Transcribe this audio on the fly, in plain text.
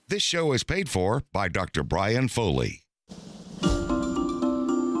This show is paid for by Dr. Brian Foley.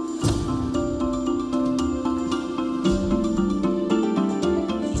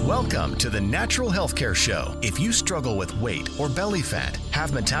 Welcome to the Natural Healthcare Show. If you struggle with weight or belly fat,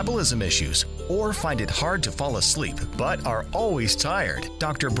 have metabolism issues, or find it hard to fall asleep but are always tired,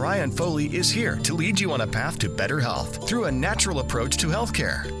 Dr. Brian Foley is here to lead you on a path to better health through a natural approach to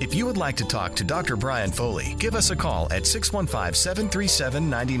healthcare. If you would like to talk to Dr. Brian Foley, give us a call at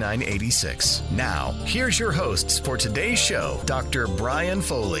 615-737-9986. Now, here's your hosts for today's show, Dr. Brian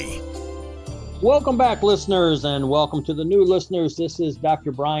Foley. Welcome back, listeners, and welcome to the new listeners. This is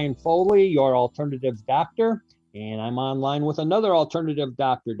Dr. Brian Foley, your alternative doctor, and I'm online with another alternative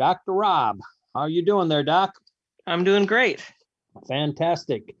doctor, Dr. Rob. How are you doing there, Doc? I'm doing great.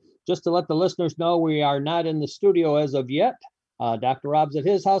 Fantastic. Just to let the listeners know, we are not in the studio as of yet. Dr. Rob's at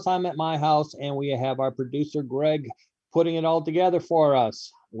his house, I'm at my house, and we have our producer, Greg, putting it all together for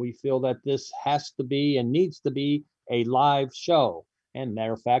us. We feel that this has to be and needs to be a live show. And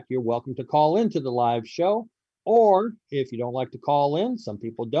matter of fact, you're welcome to call into the live show, or if you don't like to call in, some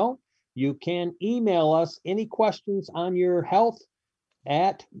people don't, you can email us any questions on your health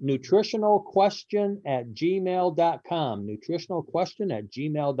at nutritionalquestion@gmail.com,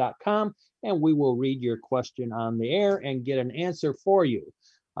 nutritionalquestion@gmail.com, and we will read your question on the air and get an answer for you.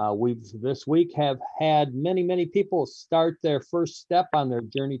 We've this week have had many people start their first step on their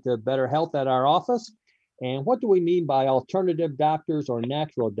journey to better health at our office. And what do we mean by alternative doctors or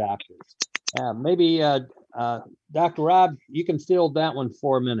natural doctors? Maybe Dr. Rob, you can field that one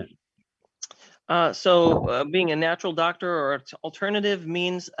for a minute. So being a natural doctor or alternative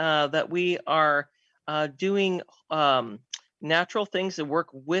means that we are doing natural things that work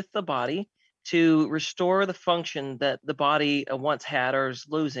with the body to restore the function that the body once had or is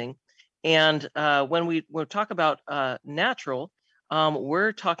losing. And when we talk about natural,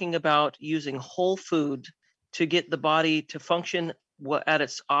 we're talking about using whole food to get the body to function at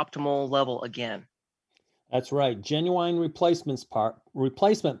its optimal level again. That's right. Genuine replacement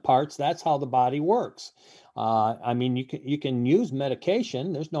parts. That's how the body works. I mean, you can use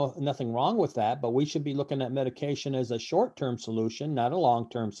medication. There's nothing wrong with that, but we should be looking at medication as a short-term solution, not a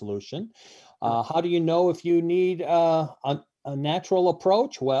long-term solution. How do you know if you need a natural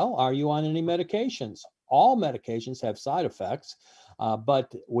approach? Well, are you on any medications? All medications have side effects.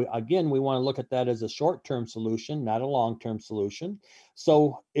 But we want to look at that as a short-term solution, not a long-term solution.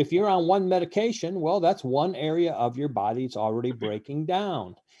 So if you're on one medication, well, that's one area of your body that's already breaking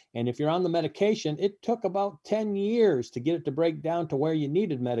down. And if you're on the medication, it took about 10 years to get it to break down to where you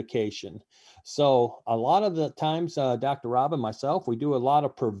needed medication. So a lot of the times, Dr. Rob and myself, we do a lot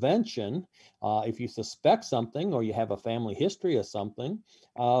of prevention. If you suspect something or you have a family history of something,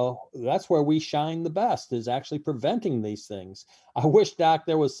 that's where we shine the best, is actually preventing these things. I wish, Doc,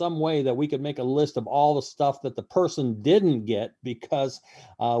 there was some way that we could make a list of all the stuff that the person didn't get because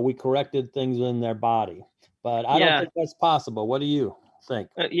we corrected things in their body. But I don't think that's possible. What do you think?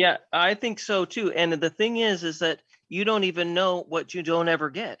 Yeah, I think so too. And the thing is that you don't even know what you don't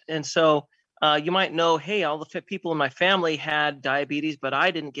ever get. And so you might know, hey, all the people in my family had diabetes, but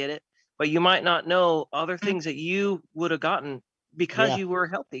I didn't get it. But you might not know other things that you would have gotten because you were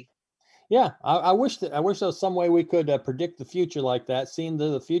healthy. Yeah, I wish there was some way we could predict the future like that, see into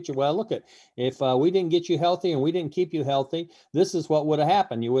the future. Well, look if we didn't get you healthy and we didn't keep you healthy, this is what would have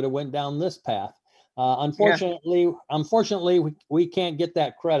happened. You would have went down this path. Unfortunately, we can't get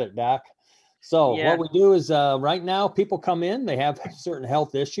that credit, Doc. So what we do is right now people come in, they have certain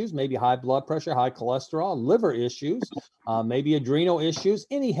health issues, maybe high blood pressure, high cholesterol, liver issues, maybe adrenal issues.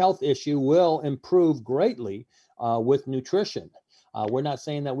 Any health issue will improve greatly with nutrition. We're not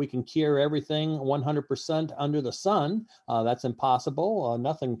saying that we can cure everything 100% under the sun. That's impossible.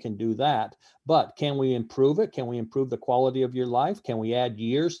 Nothing can do that. But can we improve it? Can we improve the quality of your life? Can we add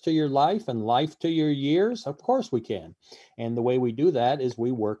years to your life and life to your years? Of course we can. And the way we do that is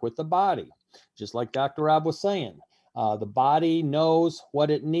we work with the body. Just like Dr. Rob was saying, the body knows what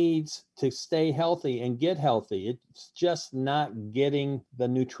it needs to stay healthy and get healthy. It's just not getting the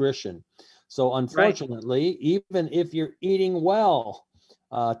nutrition. So unfortunately, even if you're eating well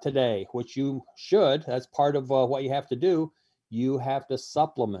today, which you should, that's part of what you have to do, you have to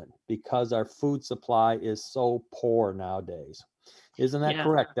supplement because our food supply is so poor nowadays. Isn't that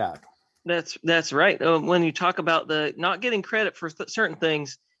correct, Doc? That's right. When you talk about the not getting credit for certain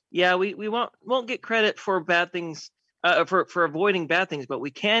things, we won't get credit for bad things, for avoiding bad things, but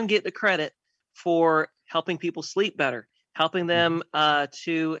we can get the credit for helping people sleep better, helping them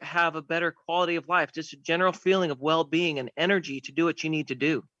to have a better quality of life, just a general feeling of well-being and energy to do what you need to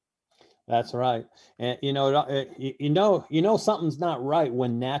do. That's right. And something's not right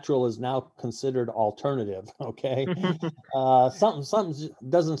when natural is now considered alternative. Okay. Something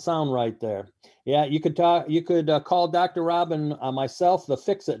doesn't sound right there. Yeah, you could call Dr. Rob and myself the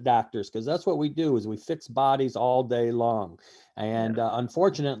fix-it doctors, because that's what we do, is we fix bodies all day long. And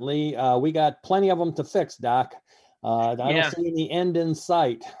unfortunately, we got plenty of them to fix, Doc. I don't see any end in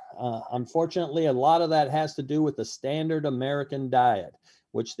sight. Unfortunately, a lot of that has to do with the standard American diet,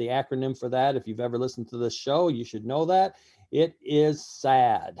 which the acronym for that, if you've ever listened to this show, you should know that. It is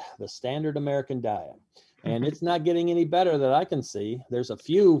SAD, the standard American diet. And it's not getting any better that I can see. There's a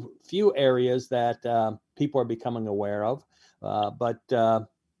few areas that people are becoming aware of, but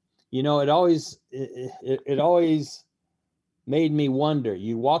it always made me wonder.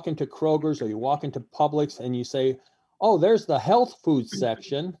 You walk into Kroger's or you walk into Publix and you say, "Oh, there's the health food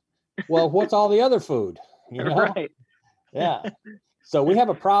section." Well, what's all the other food? Right. Yeah. So we have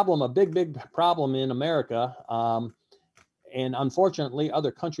a problem, a big problem in America. And unfortunately,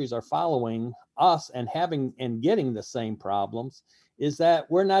 other countries are following us and getting the same problems, is that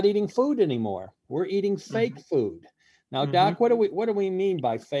we're not eating food anymore. We're eating fake food. Now, Doc, what do we mean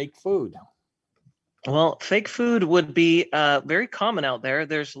by fake food? Well, fake food would be very common out there.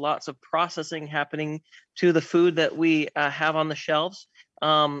 There's lots of processing happening to the food that we have on the shelves.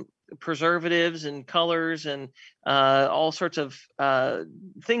 Preservatives and colors and all sorts of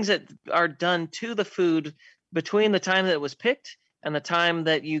things that are done to the food between the time that it was picked and the time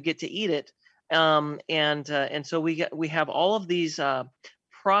that you get to eat it. And so we have all of these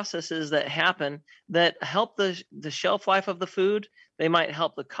processes that happen that help the shelf life of the food. They might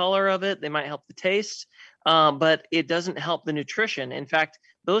help the color of it. They might help the taste, but it doesn't help the nutrition. In fact,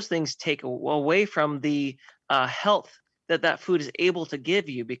 those things take away from the health that food is able to give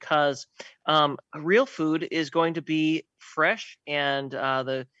you, because real food is going to be fresh, and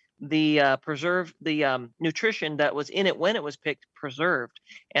the preserved, the nutrition that was in it when it was picked, preserved.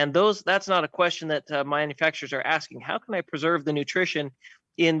 And that's not a question that manufacturers are asking. How can I preserve the nutrition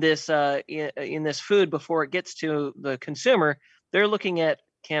in this food before it gets to the consumer? They're looking at,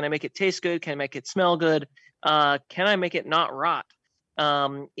 can I make it taste good? Can I make it smell good? Can I make it not rot?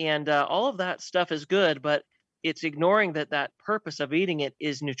 And all of that stuff is good, but it's ignoring that purpose of eating it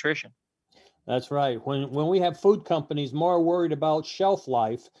is nutrition. That's right. When we have food companies more worried about shelf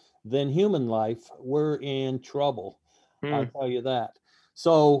life than human life, we're in trouble. I'll tell you that.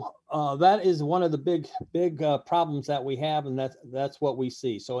 So that is one of the big problems that we have, and that's what we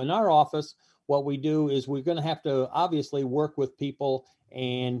see. So in our office, what we do is we're going to have to obviously work with people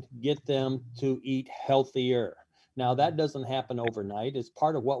and get them to eat healthier. Now, that doesn't happen overnight. It's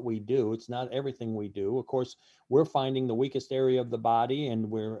part of what we do. It's not everything we do. Of course, we're finding the weakest area of the body, and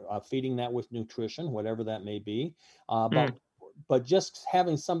we're feeding that with nutrition, whatever that may be. But just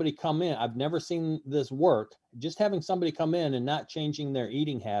having somebody come in, I've never seen this work. Just having somebody come in and not changing their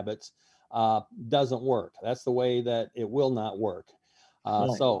eating habits doesn't work. That's the way that it will not work.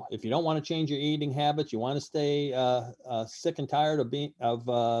 So if you don't want to change your eating habits, you want to stay sick and tired of being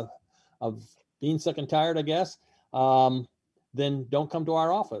sick and tired, I guess, then don't come to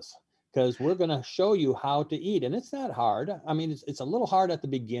our office, because we're going to show you how to eat. And it's not hard. I mean, it's a little hard at the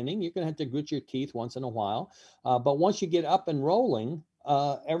beginning. You're going to have to grit your teeth once in a while. But once you get up and rolling,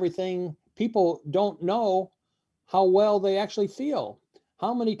 people don't know how well they actually feel.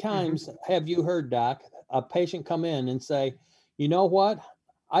 How many times have you heard, Doc, a patient come in and say, "You know what?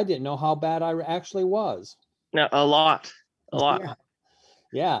 I didn't know how bad I actually was." No, a lot.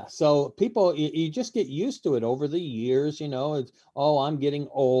 Yeah. So people, you just get used to it over the years. It's, "Oh, I'm getting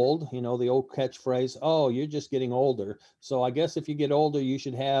old." The old catchphrase, "Oh, you're just getting older. So I guess if you get older, you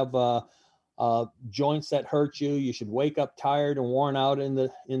should have joints that hurt you. You should wake up tired and worn out in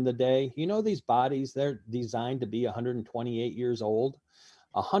the day." These bodies, they're designed to be 128 years old.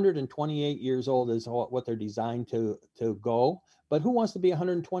 128 years old is what they're designed to go. But who wants to be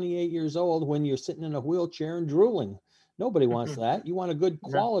 128 years old when you're sitting in a wheelchair and drooling? Nobody wants that. You want a good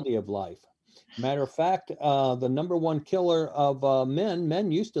quality of life. Matter of fact, the number one killer of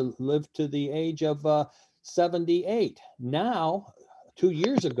men used to live to the age of 78. Now, 2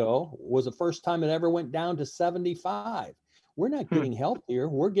 years ago was the first time it ever went down to 75. We're not getting healthier.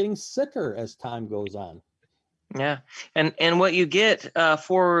 We're getting sicker as time goes on. Yeah. And what you get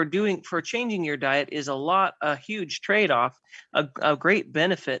for changing your diet is a huge trade-off, a great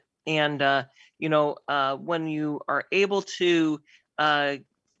benefit. And, when you are able to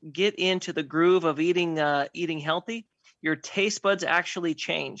get into the groove of eating healthy, your taste buds actually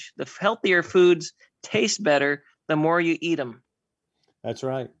change. The healthier foods taste better the more you eat them. That's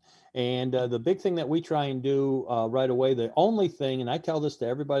right. And the big thing that we try and do right away, the only thing, and I tell this to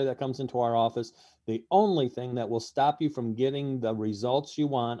everybody that comes into our office, the only thing that will stop you from getting the results you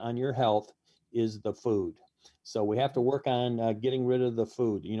want on your health is the food. So we have to work on getting rid of the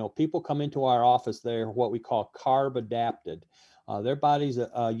food. You know, people come into our office, they're what we call carb adapted. Their bodies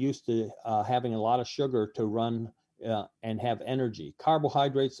used to having a lot of sugar to run and have energy.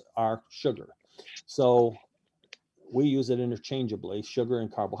 Carbohydrates are sugar. So we use it interchangeably, sugar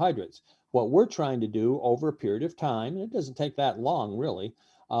and carbohydrates. What we're trying to do over a period of time, and it doesn't take that long really,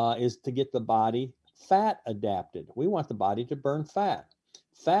 is to get the body fat adapted. We want the body to burn fat.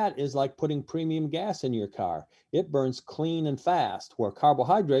 Fat is like putting premium gas in your car. It burns clean and fast, where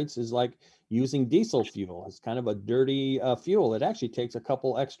carbohydrates is like using diesel fuel. It's kind of a dirty fuel. It actually takes a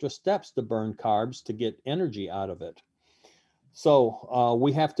couple extra steps to burn carbs to get energy out of it. So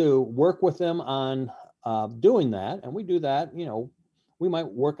we have to work with them on doing that. And we do that, you know, we might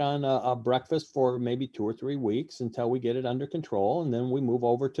work on a breakfast for maybe 2 or 3 weeks until we get it under control. And then we move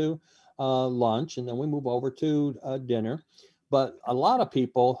over to lunch, and then we move over to dinner. But a lot of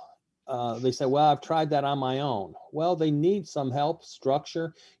people, they say, well, I've tried that on my own. Well, they need some help,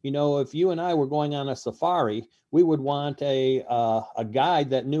 structure. You know, if you and I were going on a safari, we would want a guide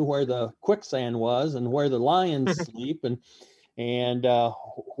that knew where the quicksand was and where the lions sleep and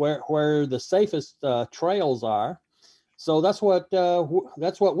where the safest trails are. So that's what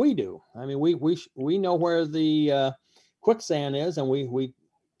we do. I mean, we know where the quicksand is, and we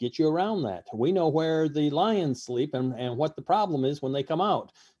get you around that. We know where the lions sleep and what the problem is when they come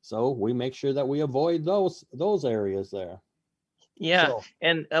out. So we make sure that we avoid those areas there. Yeah, So,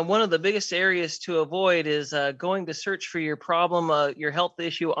 and one of the biggest areas to avoid is going to search for your problem, your health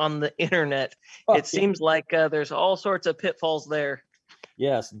issue on the internet. It seems like there's all sorts of pitfalls there.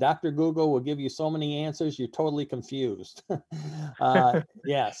 Yes, Dr. Google will give you so many answers, you're totally confused.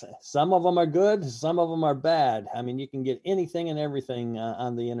 Yes, some of them are good, some of them are bad. I mean, you can get anything and everything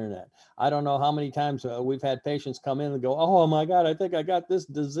on the internet. I don't know how many times we've had patients come in and go, oh my God, I think I got this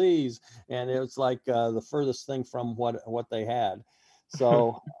disease. And it's like the furthest thing from what they had.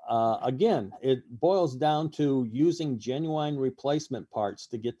 So again, it boils down to using genuine replacement parts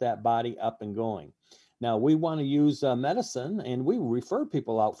to get that body up and going. Now, we want to use medicine, and we refer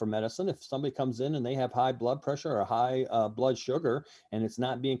people out for medicine. If somebody comes in and they have high blood pressure or high blood sugar, and it's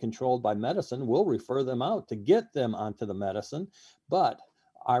not being controlled by medicine, we'll refer them out to get them onto the medicine. But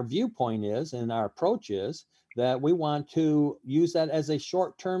our viewpoint is, and our approach is, that we want to use that as a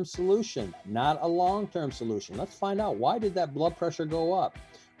short-term solution, not a long-term solution. Let's find out, why did that blood pressure go up?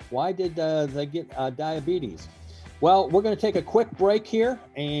 Why did they get diabetes? Well, we're going to take a quick break here,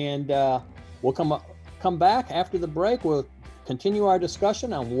 and we'll come back after the break. We'll continue our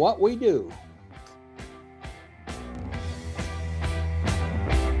discussion on what we do.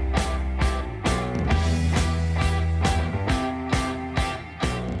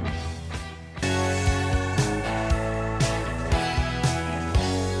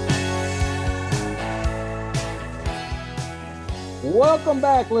 Welcome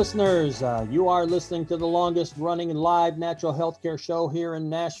back, listeners. You are listening to the longest running live natural healthcare show here in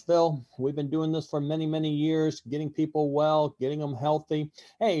Nashville. We've been doing this for many, many years, getting people well, getting them healthy.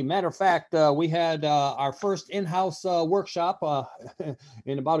 Hey, matter of fact, we had our first in-house workshop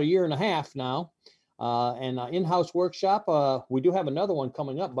in about 1.5 years now. And in-house workshop, we do have another one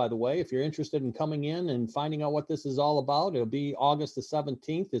coming up, by the way. If you're interested in coming in and finding out what this is all about, it'll be August the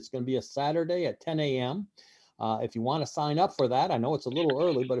 17th. It's going to be a Saturday at 10 a.m. If you want to sign up for that, I know it's a little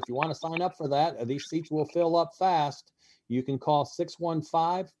early, but if you want to sign up for that, these seats will fill up fast. You can call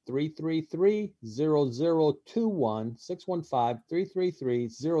 615-333-0021,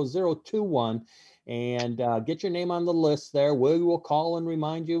 615-333-0021, and get your name on the list there. We will call and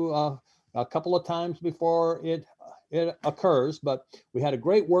remind you a couple of times before it occurs. But we had a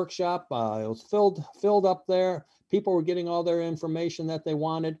great workshop. It was filled up there. People were getting all their information that they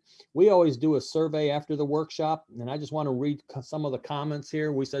wanted. We always do a survey after the workshop, and I just want to read some of the comments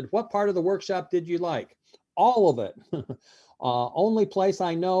here. We said, what part of the workshop did you like? All of it. Only place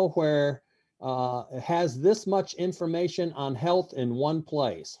I know where it has this much information on health in one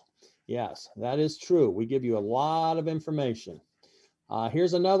place. Yes, that is true. We give you a lot of information.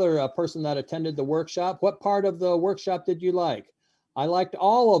 Here's another person that attended the workshop. What part of the workshop did you like? I liked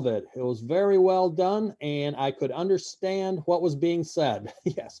all of it. It was very well done, and I could understand what was being said.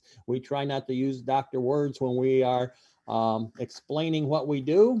 Yes, we try not to use doctor words when we are explaining what we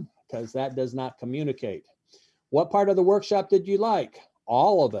do, because that does not communicate. What part of the workshop did you like?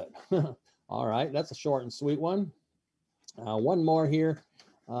 All of it. All right, that's a short and sweet one. One more here.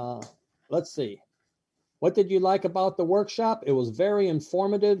 Let's see. What did you like about the workshop? It was very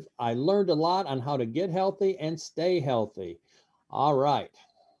informative. I learned a lot on how to get healthy and stay healthy. All right.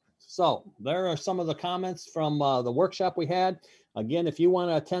 So there are some of the comments from the workshop we had. Again, if you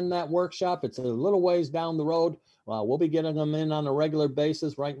want to attend that workshop, it's a little ways down the road. We'll be getting them in on a regular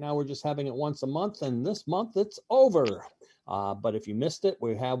basis. Right now, we're just having it once a month, and this month it's over. But if you missed it,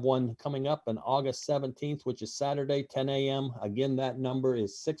 we have one coming up on August 17th, which is Saturday, 10 a.m. Again, that number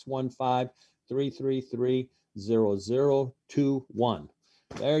is 615-333-0021.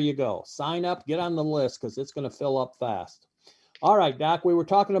 There you go. Sign up, get on the list, because it's going to fill up fast. All right, Doc, we were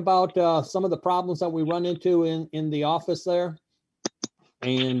talking about some of the problems that we run into in the office there.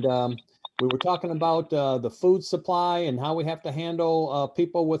 And we were talking about the food supply and how we have to handle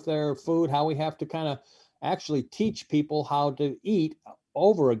people with their food, how we have to kind of actually teach people how to eat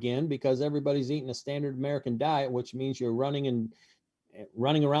over again, because everybody's eating a standard American diet, which means you're running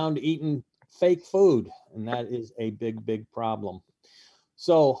around eating fake food. And that is a big, big problem.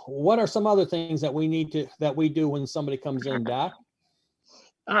 So what are some other things that that we do when somebody comes in, Doc?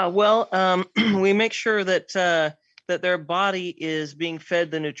 We make sure that that their body is being fed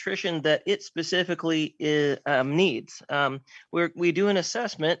the nutrition that it specifically needs. We do an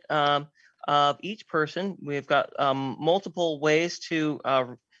assessment of each person. We've got multiple ways to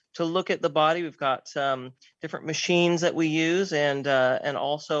look at the body. We've got different machines that we use, and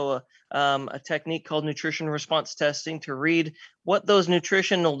also a technique called nutrition response testing to read what those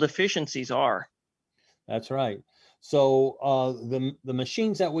nutritional deficiencies are. That's right. So the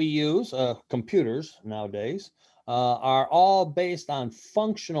machines that we use, computers nowadays, are all based on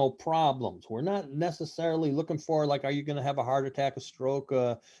functional problems. We're not necessarily looking for, like, are you going to have a heart attack, a stroke?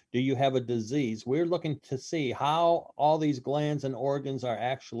 Do you have a disease? We're looking to see how all these glands and organs are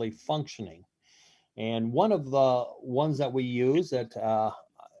actually functioning. And one of the ones that we use that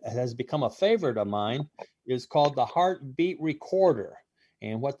has become a favorite of mine is called the heartbeat recorder.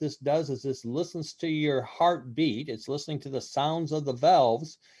 And what this does is this listens to your heartbeat. It's listening to the sounds of the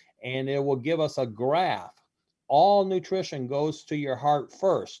valves, and it will give us a graph. All nutrition goes to your heart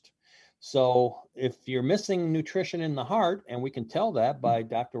first. So if you're missing nutrition in the heart, and we can tell that by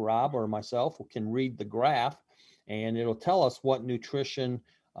Dr. Rob or myself, who can read the graph, and it'll tell us what nutrition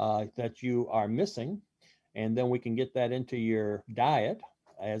that you are missing. And then we can get that into your diet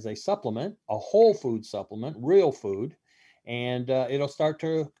as a supplement, a whole food supplement, real food. And it'll start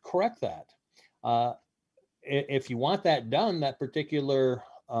to correct that. If you want that done, that particular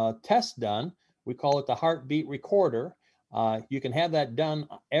test done, we call it the heartbeat recorder. You can have that done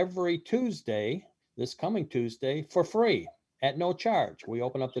every Tuesday, this coming Tuesday, for free at no charge. We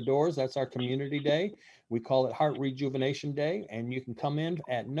open up the doors. That's our community day. We call it Heart Rejuvenation Day, and you can come in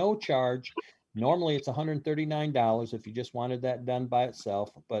at no charge. Normally it's $139 if you just wanted that done by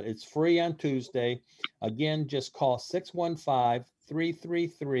itself, but it's free on Tuesday. Again, just call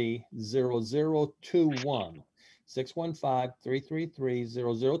 615-333-0021.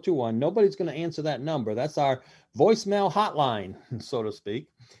 615-333-0021. Nobody's going to answer that number. That's our voicemail hotline, so to speak.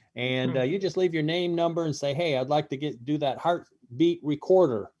 And you just leave your name, number, and say, hey, I'd like to do that heartbeat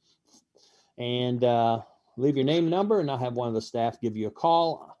recorder. And leave your name, number, and I'll have one of the staff give you a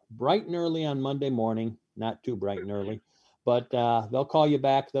call bright and early on Monday morning. Not too bright and early, but they'll call you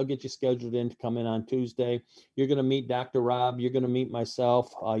back. They'll get you scheduled in to come in on Tuesday. You're going to meet Dr. Rob. You're going to meet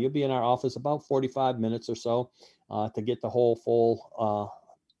myself. You'll be in our office about 45 minutes or so to get the whole full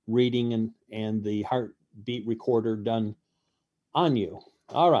reading and the heartbeat recorder done on you.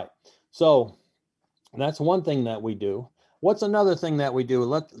 All right. So that's one thing that we do. What's another thing that we do?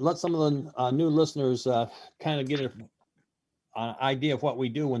 Let some of the new listeners kind of get an idea of what we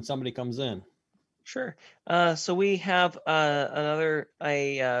do when somebody comes in. Sure. So we have another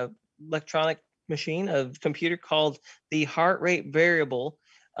electronic machine, a computer called the heart rate variable.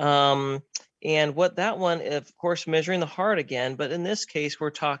 And what that one, of course, measuring the heart again, but in this case, we're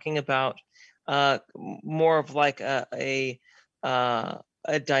talking about more of like a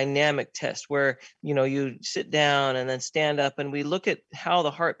dynamic test where, you sit down and then stand up, and we look at how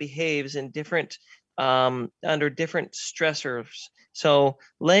the heart behaves in different under different stressors. So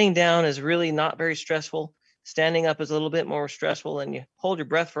laying down is really not very stressful. Standing up is a little bit more stressful, and you hold your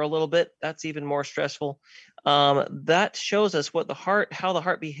breath for a little bit. That's even more stressful. That shows us how the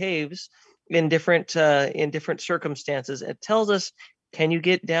heart behaves in different circumstances. It tells us, can you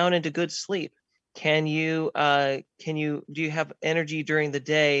get down into good sleep? Do you have energy during the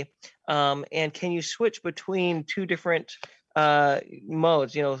day? And can you switch between two different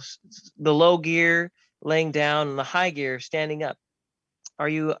modes? The low gear, laying down, and the high gear, standing up.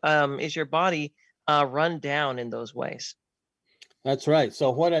 Is your body run down in those ways? That's right.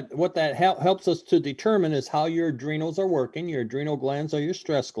 So what that helps us to determine is how your adrenals are working. Your adrenal glands are your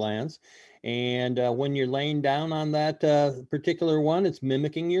stress glands. And when you're laying down on that particular one, it's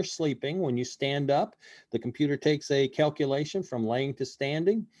mimicking your sleeping. When you stand up, the computer takes a calculation from laying to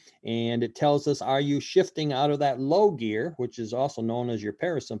standing, and it tells us, are you shifting out of that low gear, which is also known as your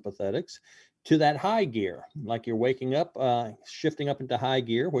parasympathetics, to that high gear, like you're waking up, shifting up into high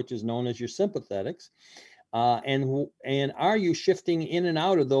gear, which is known as your sympathetics. And are you shifting in and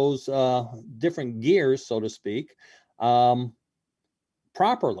out of those different gears, so to speak,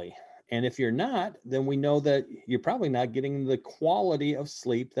 properly? And if you're not, then we know that you're probably not getting the quality of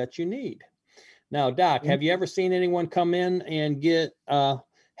sleep that you need. Now, Doc, have you ever seen anyone come in and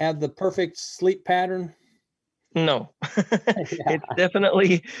have the perfect sleep pattern? No, it's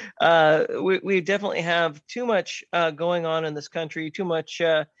definitely, we definitely have too much going on in this country, too much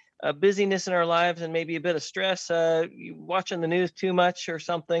busyness in our lives, and maybe a bit of stress, watching the news too much or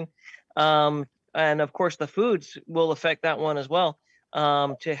something. And of course, the foods will affect that one as well.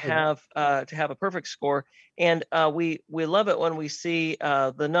 To have a perfect score, and we love it when we see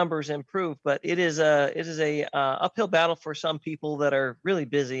the numbers improve. But it is a uphill battle for some people that are really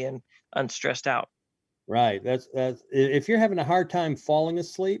busy and unstressed out. Right. That's if you're having a hard time falling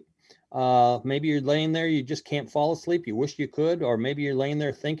asleep, maybe you're laying there, you just can't fall asleep. You wish you could, or maybe you're laying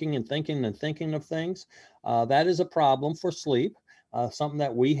there thinking and thinking and thinking of things. That is a problem for sleep. Something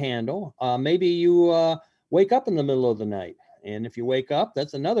that we handle. Maybe you wake up in the middle of the night. And if you wake up,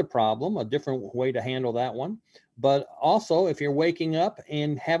 that's another problem, a different way to handle that one. But also, if you're waking up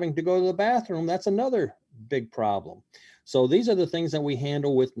and having to go to the bathroom, that's another big problem. So these are the things that we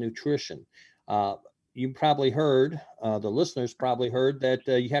handle with nutrition. You probably heard, the listeners probably heard that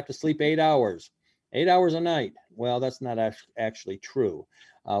you have to sleep 8 hours, 8 hours a night. Well, that's not actually true.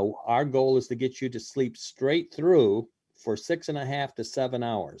 Our goal is to get you to sleep straight through for 6.5 to 7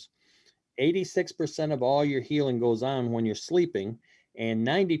 hours. 86% of all your healing goes on when you're sleeping, and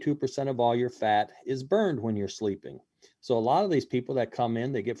 92% of all your fat is burned when you're sleeping. So a lot of these people that come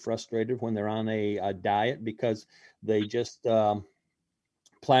in, they get frustrated when they're on a diet because they just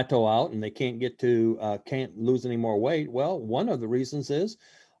plateau out and they can't lose any more weight. Well, one of the reasons is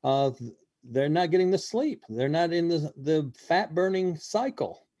they're not getting the sleep. They're not in the fat burning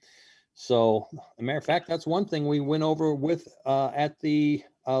cycle. So, as a matter of fact, that's one thing we went over with at the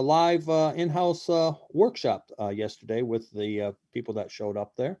live in-house workshop yesterday with the people that showed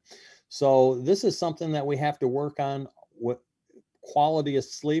up there. So this is something that we have to work on with quality of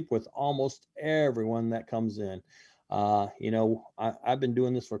sleep with almost everyone that comes in. I've been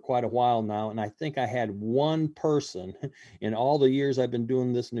doing this for quite a while now, and I think I had one person in all the years I've been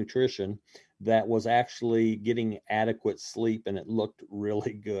doing this nutrition that was actually getting adequate sleep, and it looked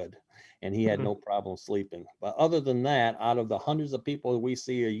really good. And he had no problem sleeping. But other than that, out of the hundreds of people we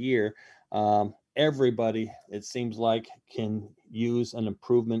see a year, everybody, it seems like, can use an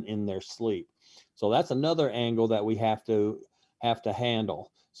improvement in their sleep. So that's another angle that we have to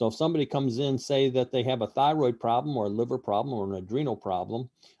handle. So if somebody comes in, say that they have a thyroid problem or a liver problem or an adrenal problem,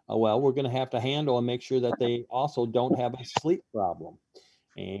 well, we're going to have to handle and make sure that they also don't have a sleep problem.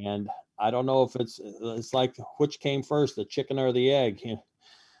 And I don't know if it's like which came first, the chicken or the egg.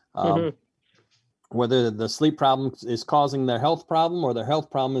 Whether the sleep problem is causing their health problem or their health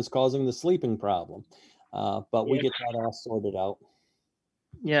problem is causing the sleeping problem. But we get that all sorted out.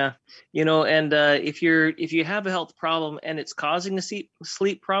 Yeah, and if you have a health problem and it's causing a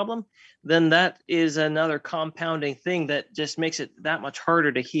sleep problem, then that is another compounding thing that just makes it that much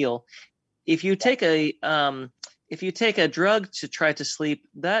harder to heal. If you take a drug to try to sleep,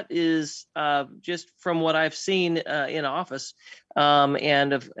 that is just from what I've seen in office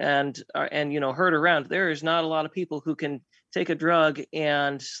and heard around, there is not a lot of people who can take a drug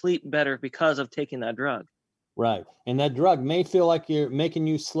and sleep better because of taking that drug. Right. And that drug may feel like you're making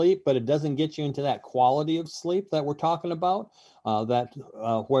you sleep, but it doesn't get you into that quality of sleep that we're talking about,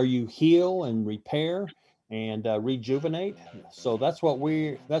 where you heal and repair and rejuvenate. So that's what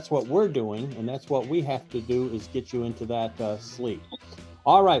we're doing. And that's what we have to do, is get you into that sleep.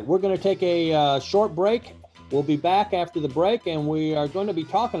 All right. We're going to take a short break. We'll be back after the break, and we are going to be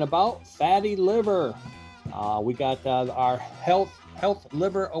talking about fatty liver. We got our health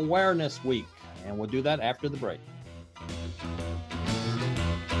liver awareness week. And we'll do that after the break.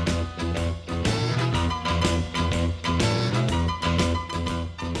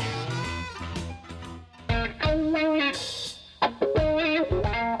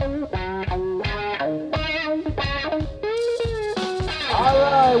 All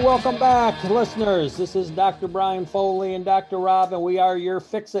right, welcome back, listeners. This is Dr. Brian Foley and Dr. Rob, and we are your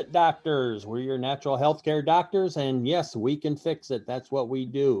Fix-It doctors. We're your natural health care doctors, and yes, we can fix it. That's what we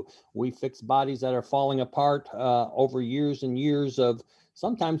do. We fix bodies that are falling apart over years and years of,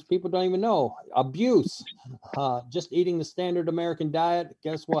 sometimes people don't even know, abuse. Just eating the standard American diet,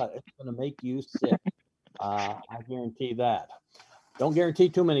 guess what? It's going to make you sick. I guarantee that. Don't guarantee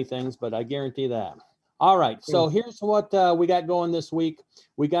too many things, but I guarantee that. All right, so here's what we got going this week.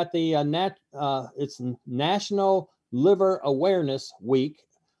 We got the it's National Liver Awareness Week,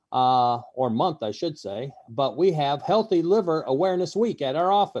 or month, I should say, but we have Healthy Liver Awareness Week at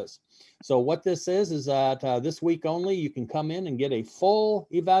our office. So what this is that this week only, you can come in and get a full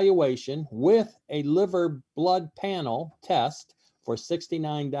evaluation with a liver blood panel test for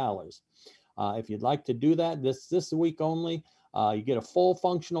 $69. If you'd like to do that, this week only, you get a full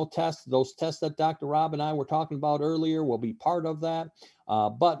functional test. Those tests that Dr. Rob and I were talking about earlier will be part of that.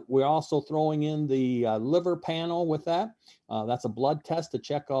 But we're also throwing in the liver panel with that. That's a blood test to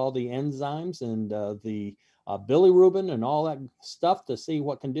check all the enzymes and the bilirubin and all that stuff to see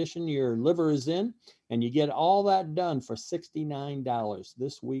what condition your liver is in. And you get all that done for $69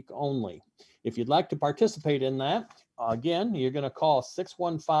 this week only. If you'd like to participate in that, again, you're going to call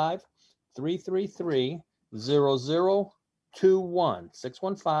 615-333-0021.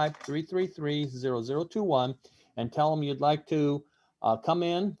 615-333-0021 and tell them you'd like to come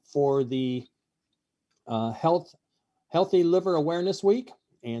in for the Healthy Liver Awareness Week,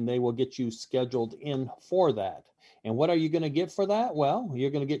 and they will get you scheduled in for that. And what are you going to get for that? Well, you're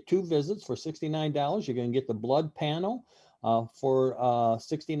going to get 2 visits for $69. You're going to get the blood panel for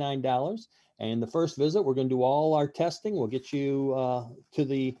 $69. And the first visit, we're going to do all our testing. We'll get you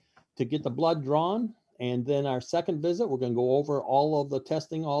to get the blood drawn. And then our second visit, we're going to go over all of the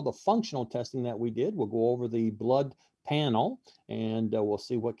testing, all the functional testing that we did. We'll go over the blood panel, and we'll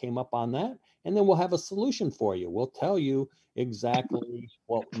see what came up on that. And then we'll have a solution for you. We'll tell you exactly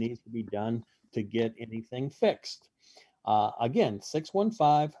what needs to be done to get anything fixed. Again,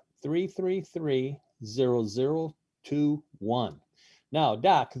 615-333-0021. Now,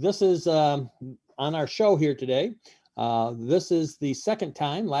 Doc, this is on our show here today. This is the second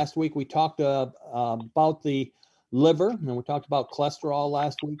time. Last week we talked about the liver, and we talked about cholesterol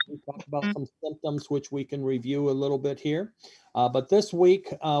last week. We talked about some symptoms, which we can review a little bit here. But this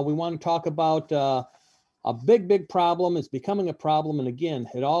week we want to talk about a big problem. It's becoming a problem. And again,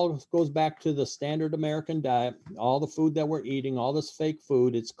 it all goes back to the standard American diet, all the food that we're eating, all this fake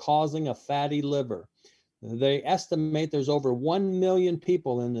food. It's causing a fatty liver. They estimate there's over 1 million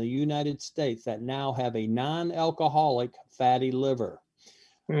people in the United States that now have a non-alcoholic fatty liver.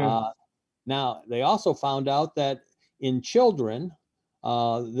 Now, they also found out that in children,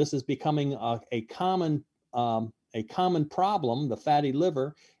 this is becoming a common problem, the fatty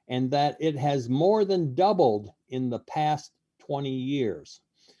liver, and that it has more than doubled in the past 20 years.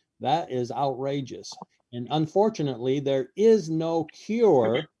 That is outrageous. And unfortunately, there is no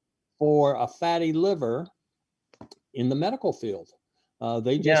cure for a fatty liver in the medical field.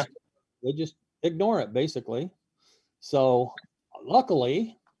 They just ignore it, basically. So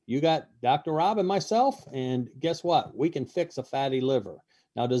luckily, you got Dr. Rob and myself, and guess what? We can fix a fatty liver.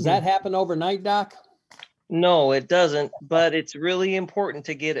 Now, does that happen overnight, Doc? No, it doesn't, but it's really important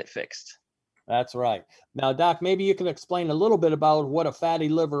to get it fixed. That's right. Now, Doc, maybe you can explain a little bit about what a fatty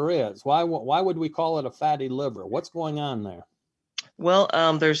liver is. Why would we call it a fatty liver? What's going on there? Well,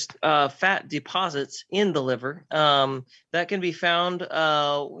 there's fat deposits in the liver that can be found,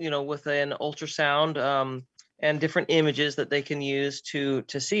 with an ultrasound and different images that they can use to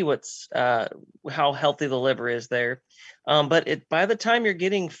see what's how healthy the liver is there. But by the time you're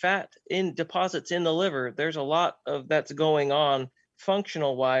getting fat in deposits in the liver, there's a lot of that's going on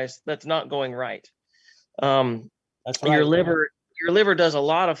functional wise that's not going right. That's right. Your liver does a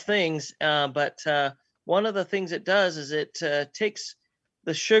lot of things, but one of the things it does is it takes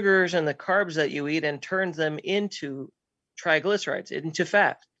the sugars and the carbs that you eat and turns them into triglycerides, into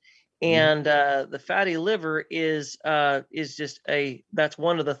fat. And the fatty liver is just that's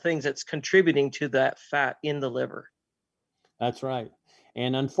one of the things that's contributing to that fat in the liver. That's right.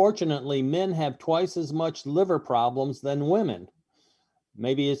 And unfortunately, men have twice as much liver problems than women.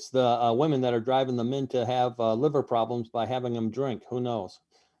 Maybe it's the women that are driving the men to have liver problems by having them drink. Who knows?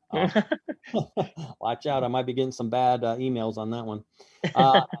 Watch out. I might be getting some bad emails on that one.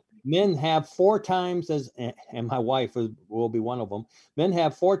 Men have 4 times as, and my wife will be one of them. Men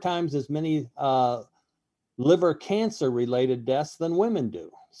have 4 times as many liver cancer related deaths than women do.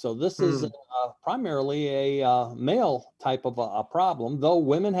 So this is primarily a male type of a problem, though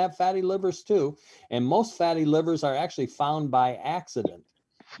women have fatty livers too. And most fatty livers are actually found by accident.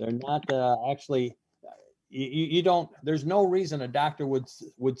 They're not actually. You don't. There's no reason a doctor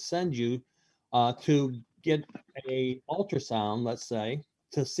would send you to get a ultrasound, let's say,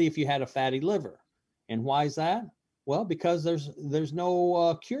 to see if you had a fatty liver. And why is that? Well, because there's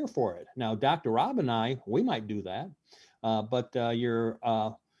no cure for it. Now, Dr. Rob and I, we might do that, but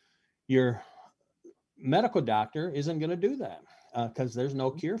your medical doctor isn't going to do that because there's no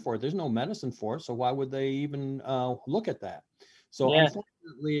cure for it. There's no medicine for it. So why would they even look at that? So Yeah.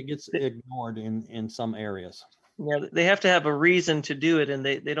 unfortunately, it gets ignored in some areas. Yeah, they have to have a reason to do it, and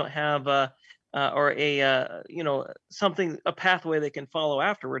they don't have or a something, a pathway they can follow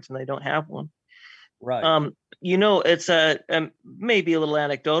afterwards, and they don't have one. Right. It's maybe a little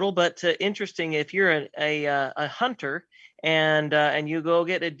anecdotal, but interesting. If you're a hunter and you go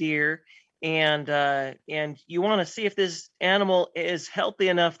get a deer and you want to see if this animal is healthy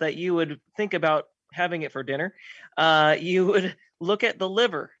enough that you would think about having it for dinner, you would look at the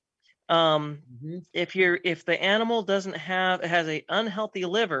liver. If the animal has a unhealthy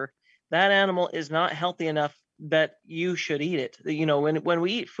liver, that animal is not healthy enough that you should eat it. When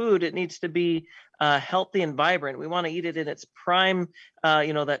we eat food, it needs to be healthy and vibrant. We want to eat it in its prime.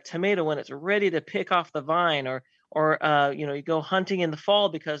 That tomato when it's ready to pick off the vine, or you go hunting in the fall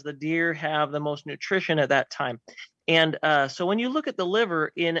because the deer have the most nutrition at that time. And so when you look at the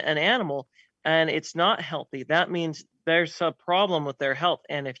liver in an animal and it's not healthy, that means there's a problem with their health.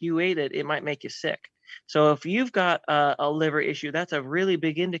 And if you ate it, it might make you sick. So if you've got a liver issue, that's a really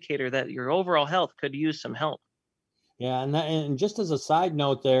big indicator that your overall health could use some help. Yeah, and just as a side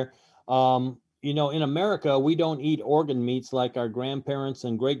note there, in America, we don't eat organ meats like our grandparents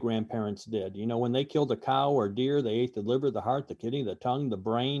and great grandparents did. When they killed a cow or deer, they ate the liver, the heart, the kidney, the tongue, the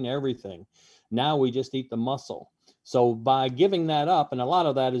brain, everything. Now we just eat the muscle. So by giving that up, and a lot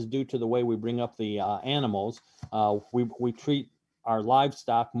of that is due to the way we bring up the animals, we treat our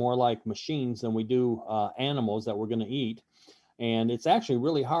livestock more like machines than we do animals that we're going to eat. And it's actually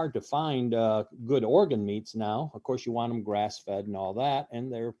really hard to find good organ meats now. Of course, you want them grass-fed and all that,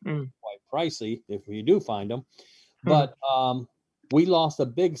 and they're quite pricey if you do find them. But we lost a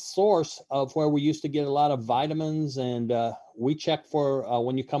big source of where we used to get a lot of vitamins, and we check for,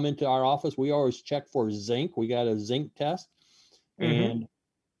 when you come into our office, we always check for zinc. We got a zinc test. And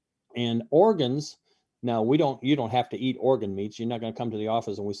organs. Now you don't have to eat organ meats. You're not going to come to the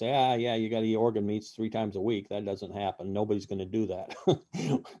office and we say, yeah, you got to eat organ meats 3 times a week. That doesn't happen. Nobody's going to do that.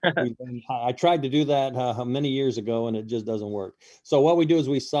 I tried to do that many years ago and it just doesn't work. So what we do is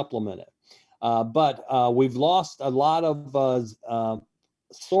we supplement it. But we've lost a lot of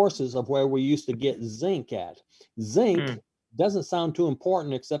sources of where we used to get zinc at. Zinc doesn't sound too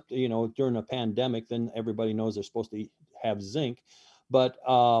important, except, during a pandemic, then everybody knows they're supposed to have zinc. But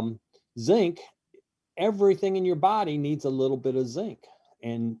zinc, everything in your body needs a little bit of zinc.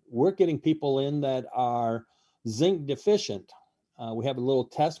 And we're getting people in that are zinc deficient. We have a little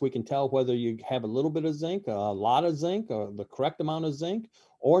test. We can tell whether you have a little bit of zinc, a lot of zinc, or the correct amount of zinc,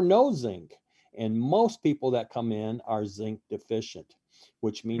 or no zinc. And most people that come in are zinc deficient,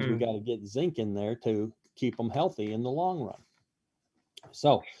 which means we got to get zinc in there to keep them healthy in the long run.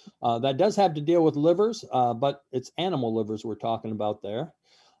 So that does have to deal with livers, but it's animal livers we're talking about there.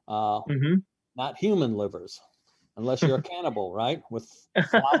 Not human livers, unless you're a cannibal, right? With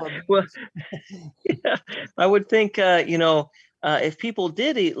flour. Well, yeah, I would think, if people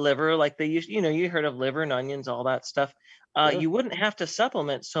did eat liver, like they used, you heard of liver and onions, all that stuff, Sure. you wouldn't have to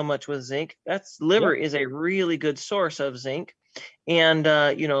supplement so much with zinc. Liver is a really good source of zinc. And,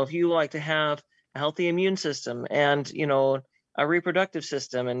 if you like to have a healthy immune system and, a reproductive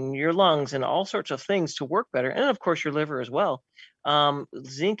system and your lungs and all sorts of things to work better, and of course your liver as well,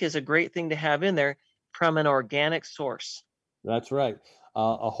 zinc is a great thing to have in there from an organic source. That's right.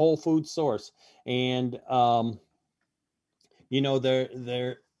 A whole food source. And,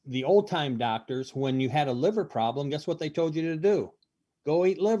 the old time doctors, when you had a liver problem, guess what they told you to do? Go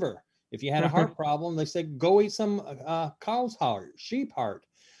eat liver. If you had a heart problem, they said, go eat some cow's heart, sheep heart.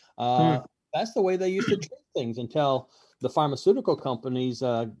 That's the way they used to treat things until the pharmaceutical companies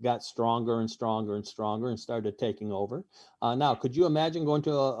got stronger and stronger and stronger and started taking over. Now, could you imagine going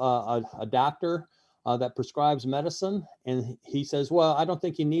to a doctor that prescribes medicine and he says, well, I don't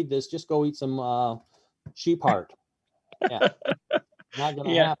think you need this. Just go eat some sheep heart. Yeah, not going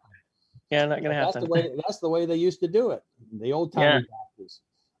to happen. Yeah, not going to happen. That's the way they used to do it. The old time doctors.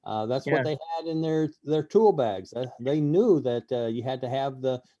 That's what they had in their tool bags. They knew that you had to have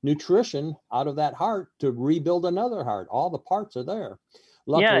the nutrition out of that heart to rebuild another heart. All the parts are there.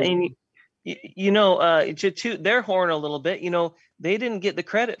 Luckily, and to toot their horn a little bit, they didn't get the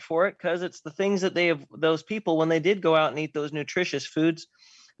credit for it because it's the things that those people, when they did go out and eat those nutritious foods,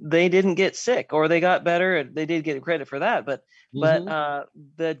 they didn't get sick, or they got better. They did get credit for that, but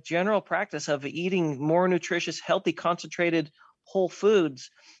the general practice of eating more nutritious, healthy, concentrated whole foods,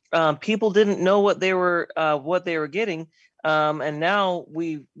 people didn't know what they were getting, and now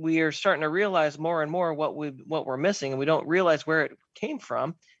we are starting to realize more and more what we're missing, and we don't realize where it came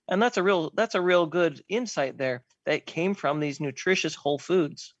from. And that's a real good insight there, that came from these nutritious whole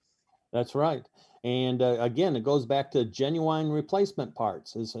foods. That's right. And again, it goes back to genuine replacement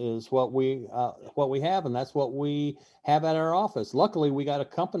parts is what we have, and that's what we have at our office. Luckily, we got a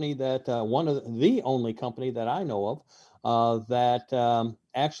company that one of the only company that I know of that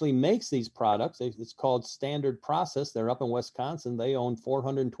actually makes these products. It's called Standard Process. They're up in Wisconsin. They own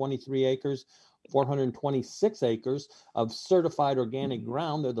 423 acres. 426 acres of certified organic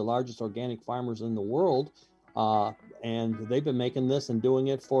ground. They're the largest organic farmers in the world. And they've been making this and doing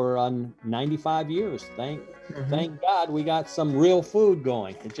it for 95 years. Thank God we got some real food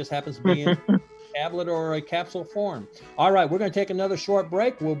going. It just happens to be in a tablet or a capsule form. All right, we're going to take another short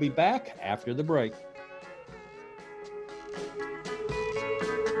break. We'll be back after the break.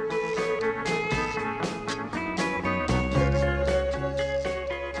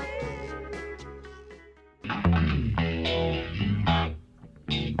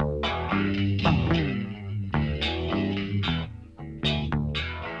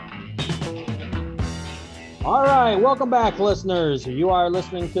 All right, welcome back, listeners. You are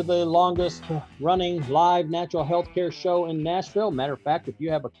listening to the longest running live natural healthcare show in Nashville. Matter of fact, if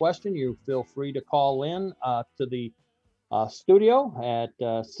you have a question, you feel free to call in to the studio at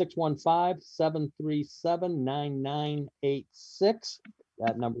 615-737-9986.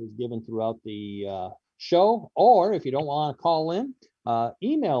 That number is given throughout the show. Or if you don't want to call in,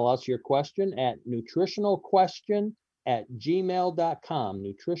 email us your question at nutritionalquestion@gmail.com.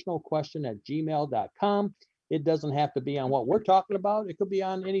 Nutritionalquestion@gmail.com. It doesn't have to be on what we're talking about. It could be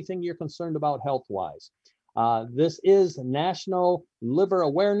on anything you're concerned about health-wise. This is National Liver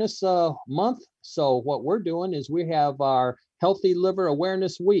Awareness Month. So what we're doing is we have our Healthy Liver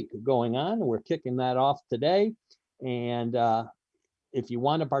Awareness Week going on. We're kicking that off today. And if you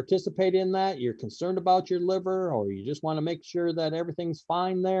want to participate in that, you're concerned about your liver, or you just want to make sure that everything's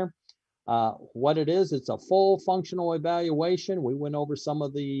fine there. What it is, it's a full functional evaluation. We went over some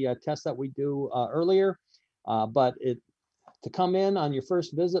of the tests that we do earlier. But to come in on your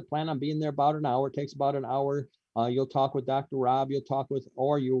first visit, plan on being there about an hour. It takes about an hour. You'll talk with Dr. Rob. You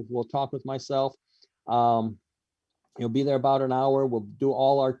will talk with myself. You'll be there about an hour. We'll do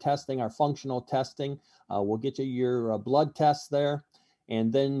all our testing, our functional testing. We'll get you your blood tests there,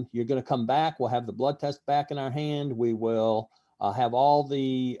 and then you're going to come back. We'll have the blood test back in our hand. We will have all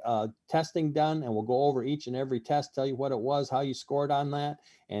the testing done, and we'll go over each and every test, tell you what it was, how you scored on that,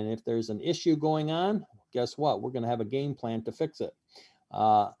 and if there's an issue going on, guess what? We're going to have a game plan to fix it.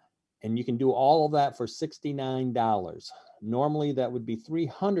 And you can do all of that for $69. Normally, that would be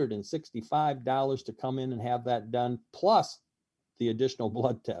 $365 to come in and have that done, plus the additional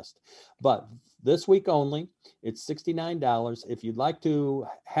blood test. But this week only, it's $69. If you'd like to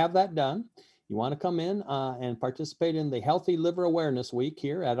have that done, you want to come in and participate in the Healthy Liver Awareness Week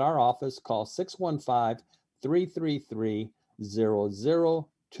here at our office, call 615-333-0021.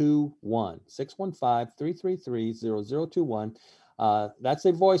 615-333-0021. That's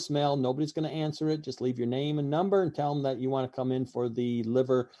a voicemail. Nobody's going to answer it. Just leave your name and number and tell them that you want to come in for the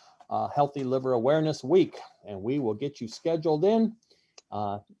Healthy Liver Awareness Week, and we will get you scheduled in.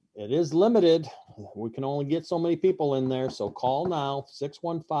 It is limited. We can only get so many people in there, so call now,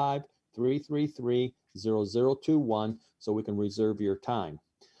 615-333-0021, so we can reserve your time.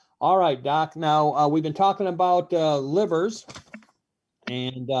 All right, Doc. Now, we've been talking about livers.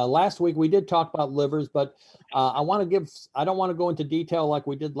 And last week we did talk about livers, but I don't want to go into detail like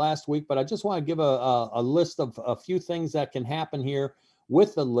we did last week, but I just want to give a list of a few things that can happen here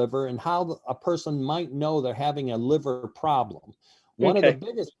with the liver and how a person might know they're having a liver problem. One of the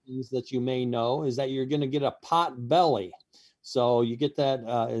biggest things that you may know is that you're going to get a pot belly. So you get that,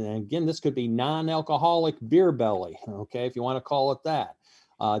 and again, this could be non-alcoholic beer belly, okay, if you want to call it that.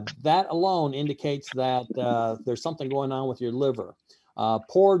 That alone indicates that there's something going on with your liver.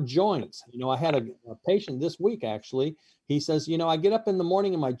 Poor joints. I had a patient this week, actually. He says, I get up in the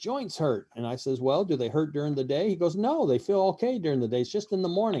morning and my joints hurt. And I says, well, do they hurt during the day? He goes, no, they feel okay during the day. It's just in the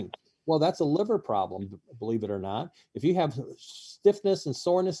morning. Well, that's a liver problem, believe it or not. If you have stiffness and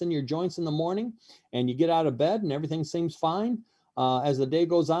soreness in your joints in the morning and you get out of bed and everything seems fine as the day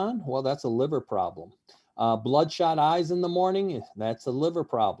goes on, well, that's a liver problem. Bloodshot eyes in the morning, that's a liver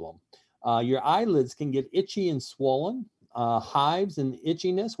problem. Your eyelids can get itchy and swollen. Hives and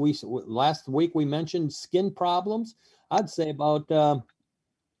itchiness. Last week we mentioned skin problems. I'd say about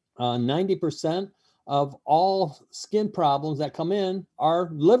 90% of all skin problems that come in are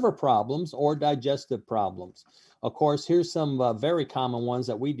liver problems or digestive problems. Of course, here's some very common ones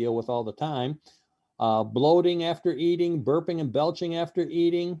that we deal with all the time. Bloating after eating, burping and belching after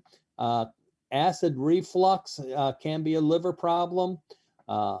eating, acid reflux can be a liver problem.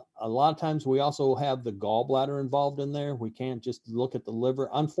 A lot of times we also have the gallbladder involved in there. We can't just look at the liver.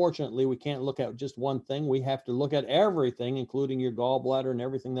 Unfortunately, we can't look at just one thing. We have to look at everything, including your gallbladder and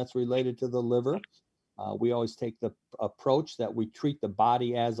everything that's related to the liver. We always take the approach that we treat the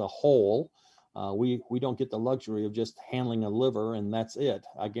body as a whole. We don't get the luxury of just handling a liver and that's it.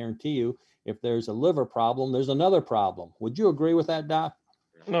 I guarantee you, if there's a liver problem, there's another problem. Would you agree with that, Doc?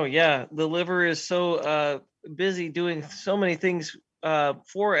 Oh, yeah. The liver is so busy doing so many things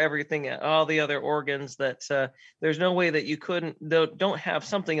for everything, all the other organs, that there's no way that you don't have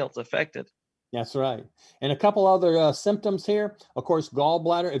something else affected. That's right. And a couple other symptoms here. Of course,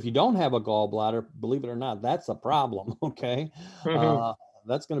 gallbladder. If you don't have a gallbladder, believe it or not, that's a problem. Okay.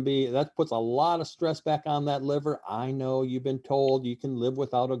 That puts a lot of stress back on that liver. I know you've been told you can live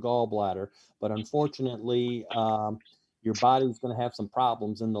without a gallbladder, but unfortunately, your body's going to have some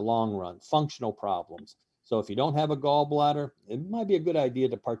problems in the long run, functional problems. So if you don't have a gallbladder, it might be a good idea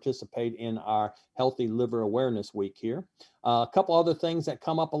to participate in our Healthy Liver Awareness Week here. A couple other things that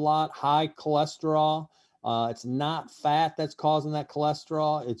come up a lot: high cholesterol. It's not fat that's causing that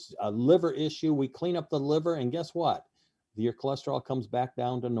cholesterol. It's a liver issue. We clean up the liver, and guess what? Your cholesterol comes back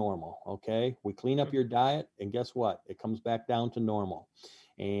down to normal. Okay. We clean up your diet, and guess what? It comes back down to normal.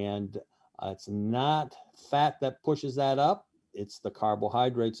 And it's not fat that pushes that up. It's the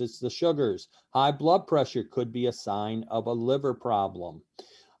carbohydrates. It's the sugars. High blood pressure could be a sign of a liver problem,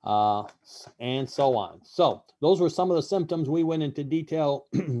 and so on. So those were some of the symptoms we went into detail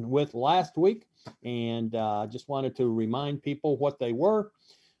with last week, and just wanted to remind people what they were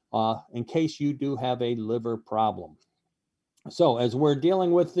in case you do have a liver problem. So as we're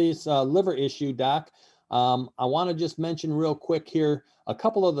dealing with this liver issue, Doc, I want to just mention real quick here a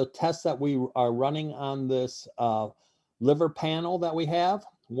couple of the tests that we are running on this liver panel that we have.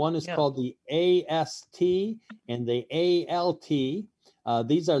 One is called the AST and the ALT.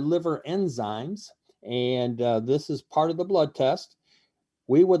 These are liver enzymes, and this is part of the blood test.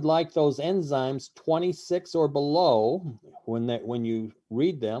 We would like those enzymes 26 or below when you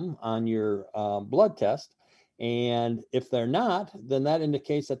read them on your blood test. And if they're not, then that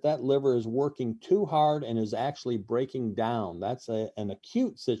indicates that liver is working too hard and is actually breaking down. That's an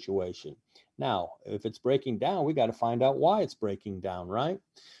acute situation. Now, if it's breaking down, we got to find out why it's breaking down, right?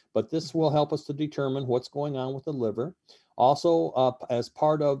 But this will help us to determine what's going on with the liver. Also, as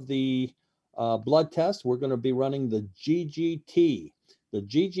part of the blood test, we're going to be running the GGT. The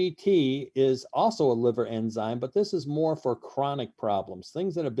GGT is also a liver enzyme, but this is more for chronic problems,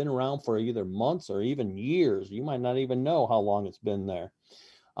 things that have been around for either months or even years. You might not even know how long it's been there.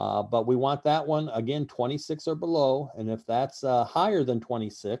 But we want that one, again, 26 or below. And if that's higher than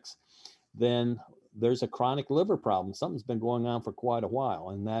 26, then there's a chronic liver problem. Something's been going on for quite a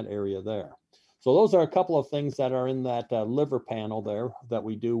while in that area there. So those are a couple of things that are in that liver panel there that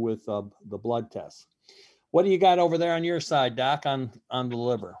we do with the blood tests. What do you got over there on your side, Doc, on the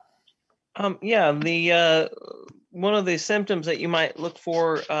liver? The one of the symptoms that you might look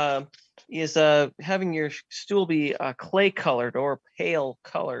for is having your stool be clay colored or pale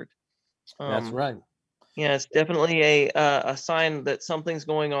colored. That's right. Yeah, it's definitely a sign that something's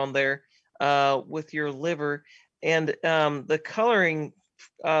going on there with your liver, and the coloring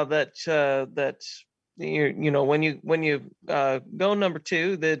that when you go number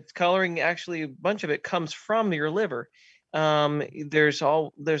 2, the coloring, actually a bunch of it comes from your liver. There's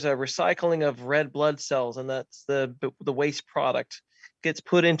a recycling of red blood cells, and that's the waste product gets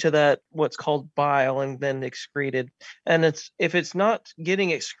put into that what's called bile and then excreted. And if it's not getting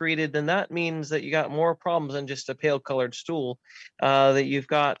excreted, then that means that you got more problems than just a pale colored stool, that you've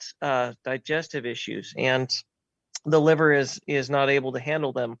got digestive issues, and the liver is not able to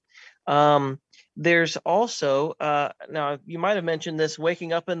handle them. There's also now you might have mentioned this,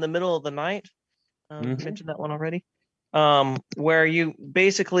 waking up in the middle of the night. Mentioned that one already. Where you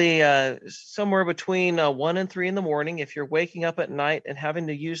basically somewhere between 1 and 3 in the morning, if you're waking up at night and having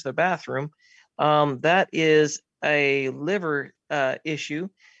to use the bathroom, that is a liver issue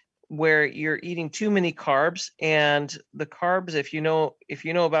where you're eating too many carbs, and the carbs, if you know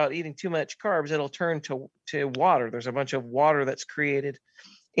about eating too much carbs, it'll turn to water. There's a bunch of water that's created,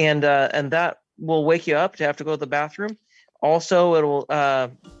 and that will wake you up to have to go to the bathroom. Also,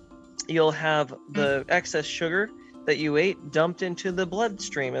 you'll have the excess sugar that you ate dumped into the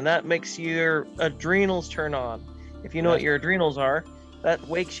bloodstream, and that makes your adrenals turn on. If you know what your adrenals are, that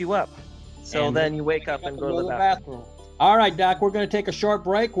wakes you up. So And then you wake up and go to the bathroom. All right, Doc, we're going to take a short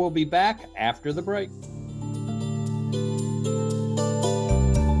break. We'll be back after the break.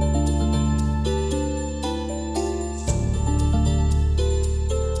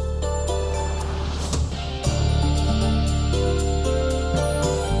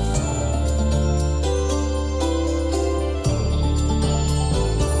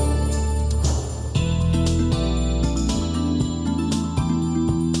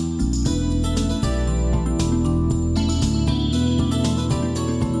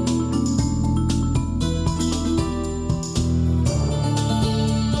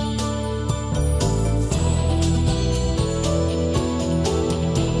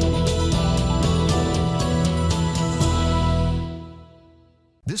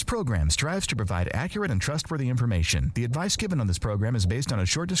 This program strives to provide accurate and trustworthy information. The advice given on this program is based on a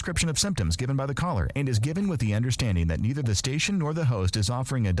short description of symptoms given by the caller and is given with the understanding that neither the station nor the host is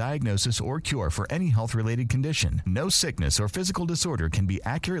offering a diagnosis or cure for any health-related condition. No sickness or physical disorder can be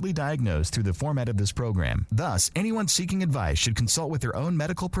accurately diagnosed through the format of this program. Thus, anyone seeking advice should consult with their own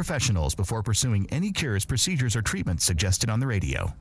medical professionals before pursuing any cures, procedures, or treatments suggested on the radio.